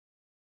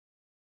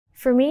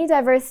For me,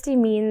 diversity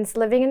means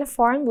living in a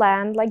foreign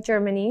land like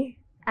Germany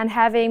and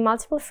having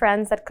multiple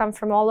friends that come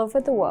from all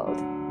over the world.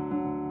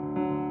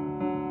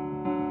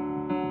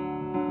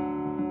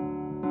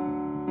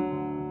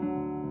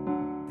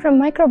 From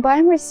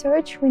microbiome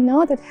research, we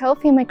know that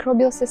healthy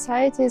microbial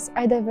societies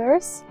are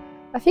diverse.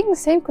 I think the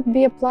same could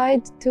be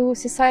applied to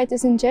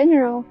societies in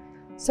general,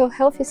 so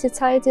healthy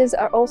societies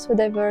are also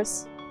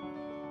diverse.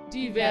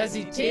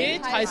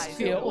 Diversität heißt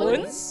für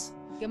uns,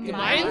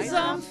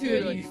 gemeinsam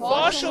für die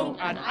Forschung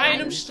an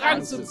einem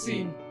Strang zu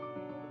ziehen.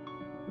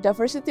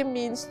 Diversity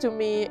means to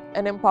me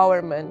an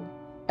empowerment.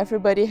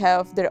 Everybody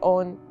have their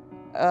own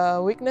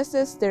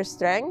weaknesses, their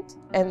strength,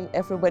 and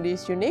everybody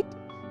is unique.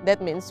 That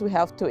means we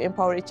have to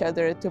empower each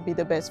other to be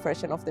the best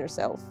version of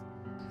themselves.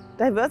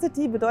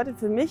 Diversity bedeutet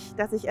für mich,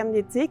 dass sich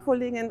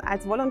MDC-Kolleginnen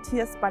als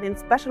Volunteers bei den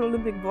Special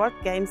Olympic World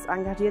Games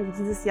engagieren,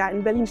 die dieses Jahr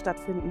in Berlin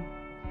stattfinden.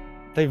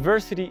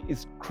 Diversity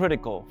is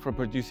critical for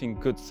producing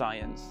good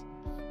science.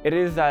 It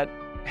is that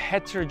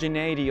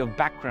heterogeneity of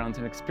backgrounds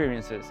and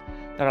experiences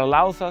that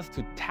allows us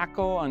to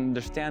tackle and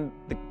understand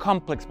the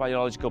complex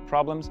biological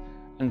problems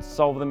and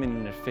solve them in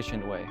an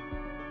efficient way.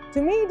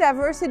 To me,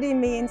 diversity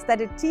means that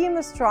a team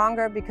is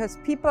stronger because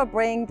people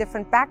bring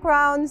different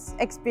backgrounds,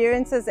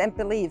 experiences and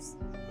beliefs.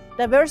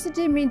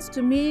 Diversity means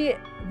to me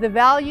the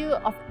value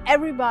of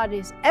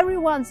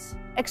everyone's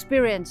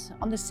experience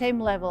on the same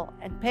level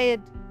and pay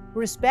it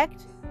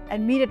respect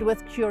and meet it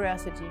with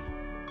curiosity.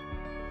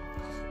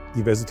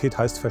 Diversität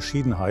heißt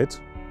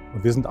Verschiedenheit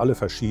und wir sind alle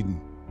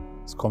verschieden.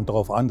 Es kommt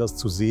darauf an, das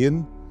zu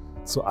sehen,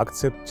 zu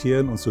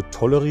akzeptieren und zu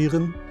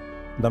tolerieren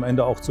und am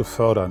Ende auch zu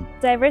fördern.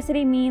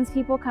 Diversity means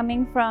people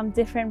coming from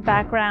different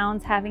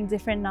backgrounds, having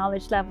different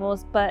knowledge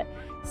levels, but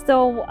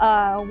still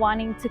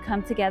wanting to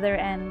come together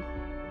and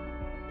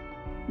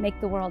make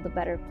the world a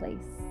better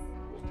place.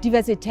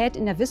 Diversität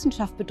in der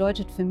Wissenschaft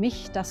bedeutet für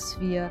mich,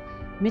 dass wir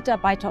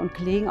Mitarbeiter und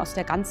Kollegen aus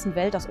der ganzen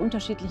Welt, aus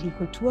unterschiedlichen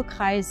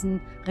Kulturkreisen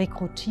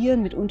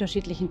rekrutieren mit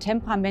unterschiedlichen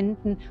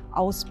Temperamenten,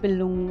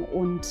 Ausbildungen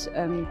und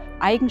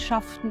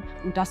Eigenschaften.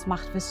 Und das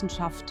macht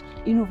Wissenschaft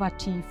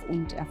innovativ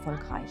und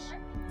erfolgreich.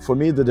 For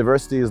me, the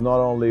diversity is not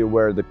only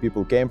where the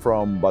people came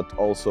from, but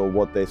also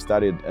what they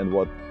studied and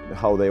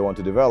how they want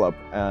to develop.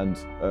 And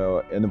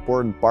an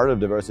important part of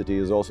diversity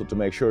is also to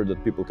make sure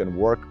that people can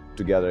work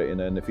together in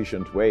an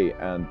efficient way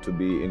and to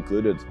be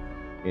included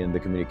in the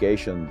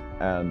communication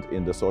and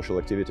in the social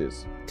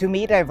activities. To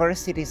me,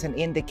 diversity is an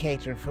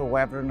indicator for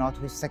whether or not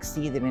we've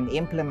succeeded in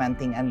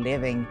implementing and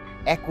living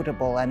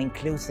equitable and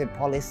inclusive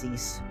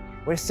policies.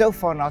 We're so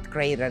far not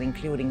great at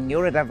including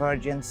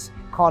neurodivergence,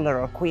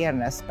 color or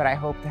queerness, but I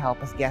hope to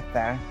help us get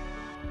there.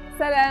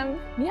 Salam,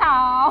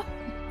 meow.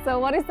 So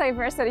what is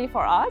diversity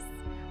for us?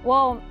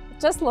 Well,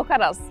 just look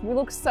at us. We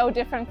look so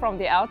different from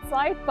the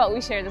outside, but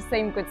we share the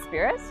same good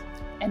spirit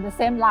and the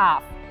same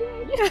laugh.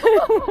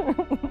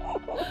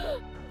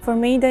 For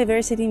me,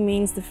 diversity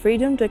means the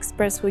freedom to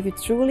express who you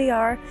truly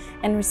are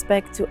and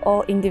respect to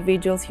all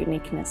individuals'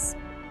 uniqueness.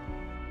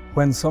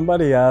 When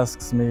somebody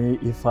asks me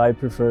if I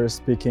prefer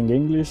speaking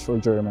English or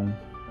German.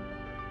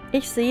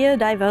 Ich sehe,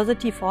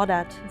 Diversity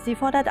fordert. Sie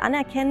fordert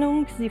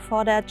Anerkennung, sie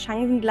fordert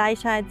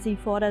Chancengleichheit, sie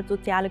fordert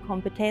soziale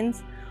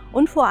Kompetenz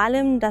und vor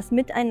allem das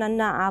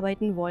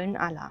Miteinanderarbeiten wollen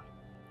aller.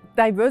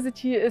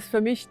 Diversity ist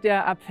für mich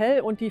der Appell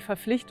und die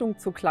Verpflichtung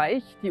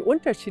zugleich, die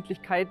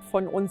Unterschiedlichkeit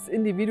von uns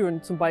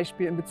Individuen, zum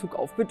Beispiel in Bezug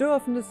auf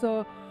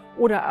Bedürfnisse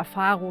oder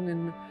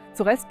Erfahrungen,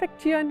 zu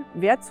respektieren,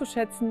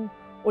 wertzuschätzen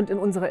und in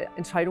unsere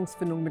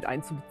Entscheidungsfindung mit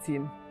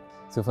einzubeziehen.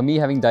 So for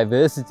me, having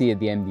diversity at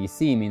the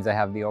MDC means I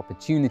have the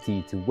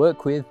opportunity to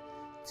work with,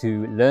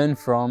 to learn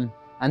from,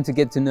 and to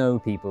get to know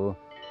people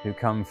who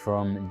come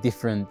from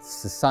different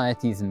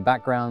societies and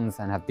backgrounds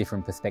and have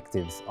different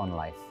perspectives on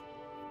life.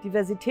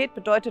 Diversität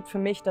bedeutet für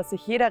mich, dass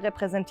sich jeder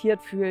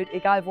repräsentiert fühlt,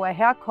 egal wo er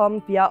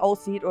herkommt, wie er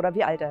aussieht oder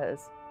wie alt er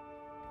ist.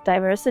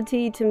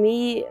 Diversity to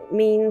me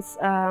means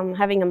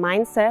having a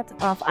mindset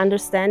of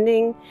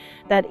understanding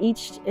that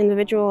each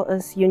individual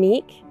is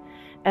unique,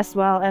 as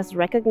well as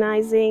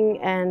recognizing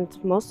and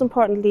most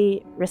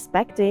importantly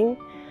respecting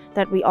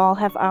that we all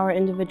have our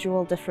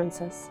individual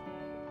differences.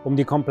 Um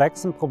die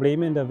komplexen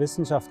Probleme in der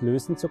Wissenschaft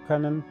lösen zu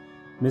können,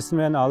 müssen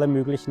wir in alle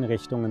möglichen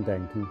Richtungen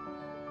denken.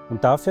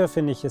 Und dafür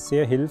finde ich es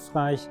sehr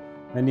hilfreich,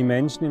 wenn die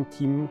Menschen im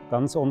Team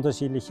ganz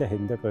unterschiedliche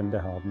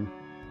Hintergründe haben.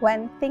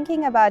 When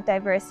thinking about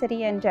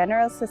diversity in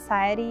general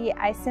society,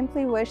 I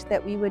simply wish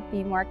that we would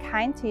be more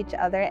kind to each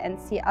other and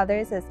see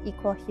others as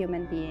equal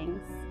human beings.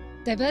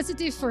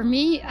 Diversity for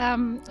me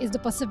is the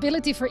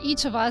possibility for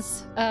each of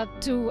us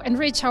to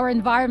enrich our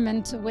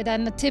environment with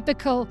an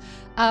atypical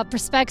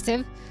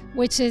perspective,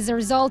 which is a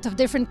result of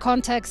different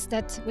contexts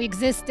that we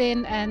exist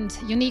in and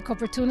unique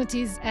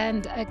opportunities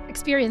and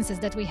experiences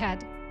that we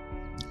had.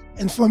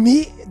 And for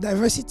me,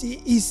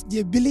 diversity is the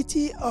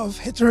ability of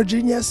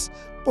heterogeneous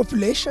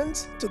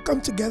populations to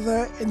come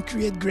together and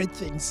create great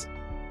things.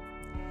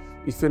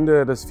 Ich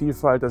finde, dass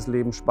Vielfalt das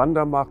Leben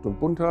spannender macht und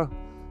bunter.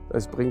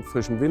 Es bringt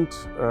frischen Wind,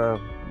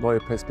 neue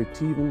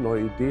Perspektiven,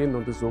 neue Ideen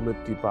und ist somit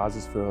die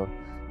Basis für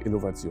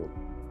Innovation.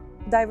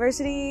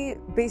 Diversity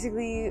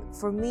basically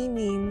for me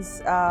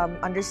means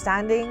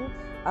understanding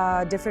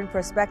different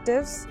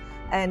perspectives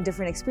and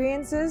different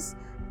experiences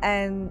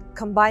and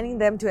combining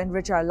them to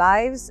enrich our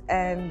lives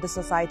and the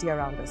society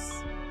around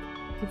us.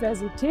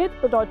 Diversität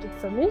bedeutet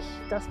für mich,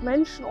 dass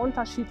Menschen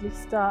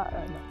unterschiedlichster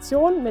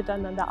Nationen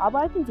miteinander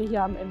arbeiten, wie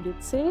hier am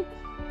MDC,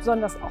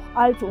 besonders auch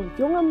alte und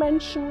junge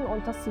Menschen,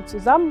 und dass die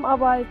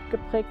Zusammenarbeit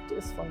geprägt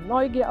ist von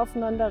Neugier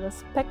aufeinander,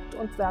 Respekt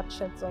und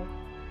Wertschätzung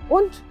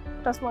und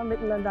dass man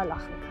miteinander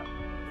lachen kann.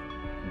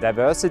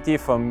 Diversity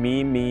for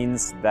me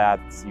means that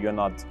you're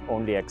not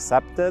only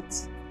accepted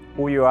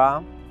who you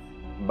are,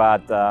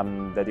 but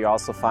that you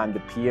also find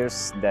the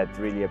peers that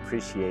really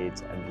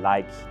appreciate and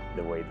like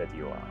the way that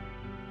you are.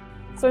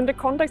 So in the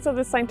context of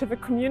the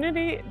scientific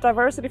community,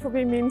 diversity for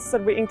me means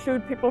that we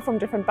include people from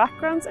different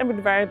backgrounds and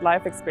with varied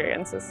life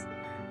experiences.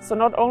 So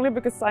not only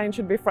because science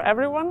should be for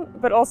everyone,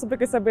 but also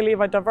because I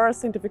believe a diverse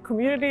scientific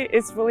community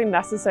is really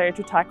necessary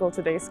to tackle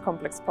today's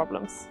complex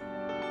problems.